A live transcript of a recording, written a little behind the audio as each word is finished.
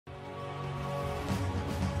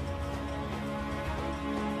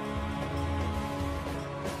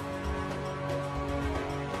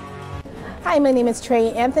Hi, my name is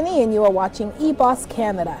Trey Anthony and you are watching eBoss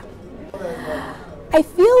Canada. I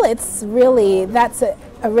feel that's a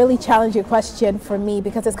really challenging question for me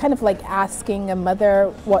because it's kind of like asking a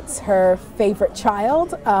mother what's her favorite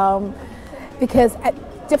child. Because at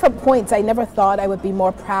different points I never thought I would be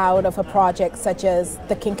more proud of a project such as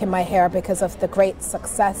the Kink in my hair because of the great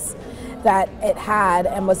success that it had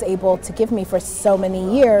and was able to give me for so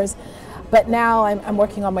many years. But now I'm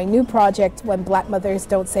working on my new project, When Black Mothers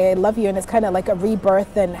Don't Say I Love You, and it's kind of like a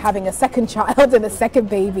rebirth and having a second child and a second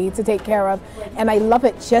baby to take care of. And I love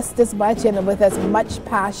it just as much and with as much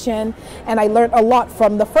passion. And I learned a lot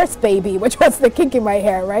from the first baby, which was the Kink in my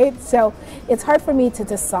hair, right? So it's hard for me to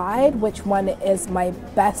decide which one is my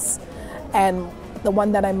best and the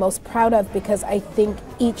one that I'm most proud of, because I think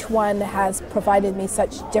each one has provided me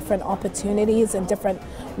such different opportunities and different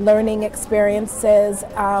learning experiences.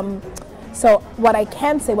 So what I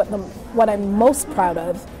can say, what I'm most proud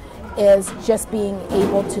of is just being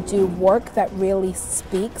able to do work that really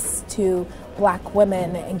speaks to Black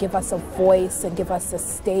women and give us a voice and give us a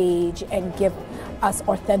stage and give us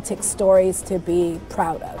authentic stories to be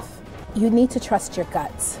proud of. You need to trust your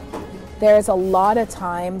gut. There's a lot of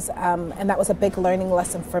times, and that was a big learning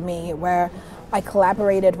lesson for me, where I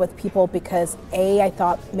collaborated with people because A, I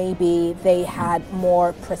thought maybe they had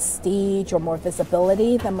more prestige or more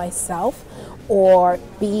visibility than myself, or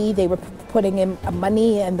B, they were putting in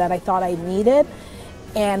money and that I thought I needed,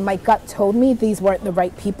 and my gut told me these weren't the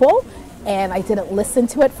right people, and I didn't listen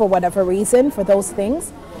to it for whatever reason, for those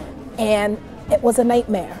things, and it was a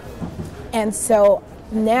nightmare. And so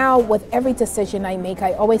now with every decision I make,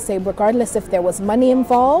 I always say, regardless if there was money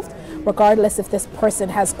involved, regardless if this person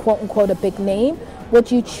has quote unquote a big name,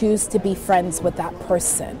 would you choose to be friends with that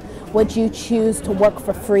person? Would you choose to work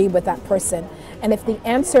for free with that person? And if the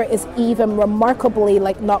answer is even remarkably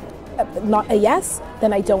like not a yes,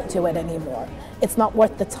 then I don't do it anymore. It's not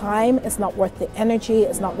worth the time, it's not worth the energy,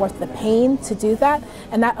 it's not worth the pain to do that.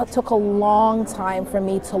 And that took a long time for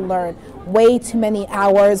me to learn. Way too many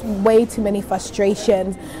hours, way too many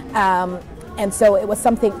frustrations. And so it was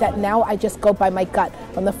something that now I just go by my gut.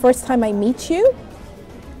 From the first time I meet you,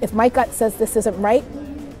 if my gut says this isn't right,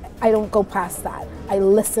 I don't go past that. I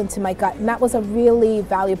listen to my gut. And that was a really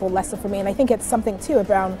valuable lesson for me. And I think it's something too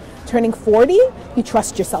around turning 40, you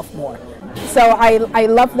trust yourself more. So I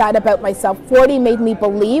love that about myself. 40 made me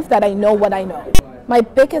believe that I know what I know. My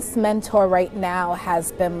biggest mentor right now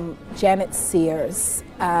has been Janet Sears,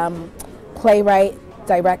 playwright,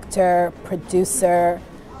 director, producer.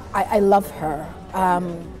 I love her.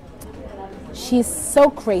 She's so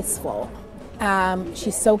graceful.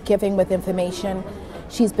 She's so giving with information.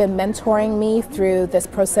 She's been mentoring me through this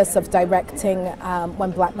process of directing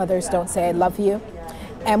When Black Mothers Don't Say I Love You.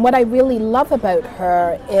 And what I really love about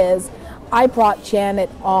her is I brought Janet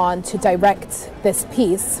on to direct this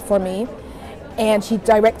piece for me, and she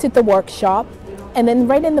directed the workshop, and then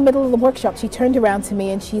right in the middle of the workshop she turned around to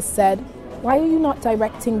me and she said, "Why are you not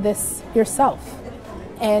directing this yourself?"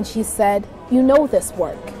 And she said, "You know this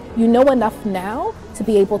work. You know enough now to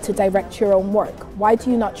be able to direct your own work. Why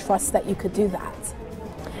do you not trust that you could do that?"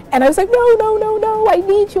 And I was like, no, I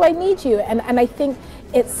need you. And I think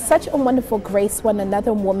it's such a wonderful grace when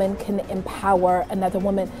another woman can empower another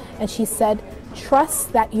woman. And she said,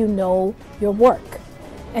 "Trust that you know your work."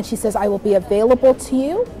 And she says, "I will be available to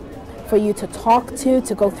you, for you to talk to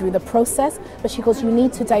go through the process." But she goes, "You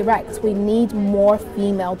need to direct. We need more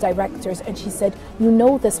female directors." And she said, "You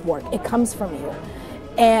know this work. It comes from you."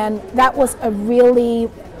 And that was a really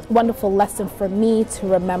wonderful lesson for me to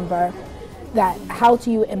remember, that how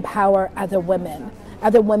do you empower other women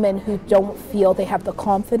who don't feel they have the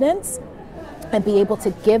confidence, and be able to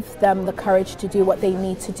give them the courage to do what they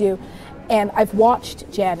need to do. And I've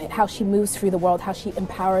watched Janet, how she moves through the world, how she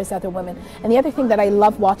empowers other women. And the other thing that I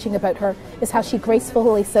love watching about her is how she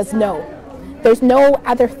gracefully says no. There's no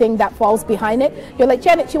other thing that falls behind it. You're like,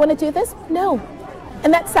 "Janet, do you want to do this?" "No."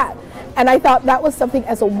 And that's that. And I thought that was something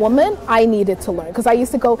as a woman I needed to learn, because I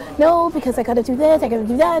used to go, "No, because I got to do this, I got to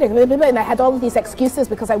do that," and I had all of these excuses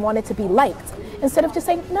because I wanted to be liked, instead of just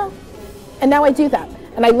saying no. And now I do that.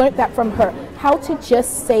 And I learned that from her, how to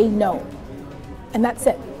just say no. And that's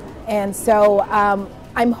it. And so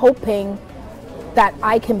I'm hoping that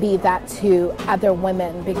I can be that to other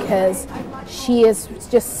women, because she is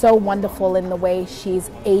just so wonderful in the way she's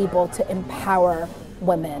able to empower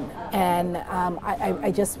women, and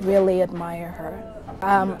I just really admire her.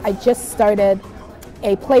 I just started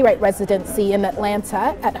a playwright residency in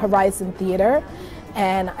Atlanta at Horizon Theater,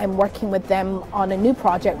 and I'm working with them on a new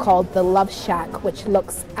project called The Love Shack, which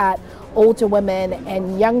looks at older women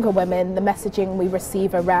and younger women, the messaging we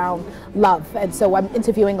receive around love. And so I'm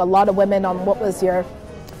interviewing a lot of women on what was your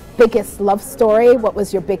biggest love story, what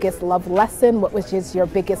was your biggest love lesson, what was just your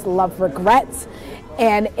biggest love regrets.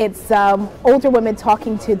 And it's older women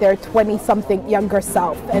talking to their 20-something younger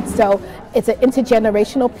self. And so it's an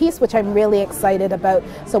intergenerational piece, which I'm really excited about.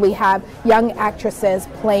 So we have young actresses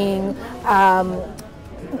playing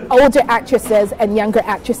older actresses and younger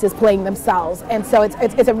actresses playing themselves. And so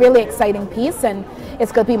it's a really exciting piece, and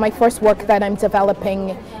it's going to be my first work that I'm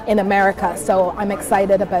developing in America. So I'm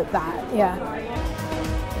excited about that, yeah.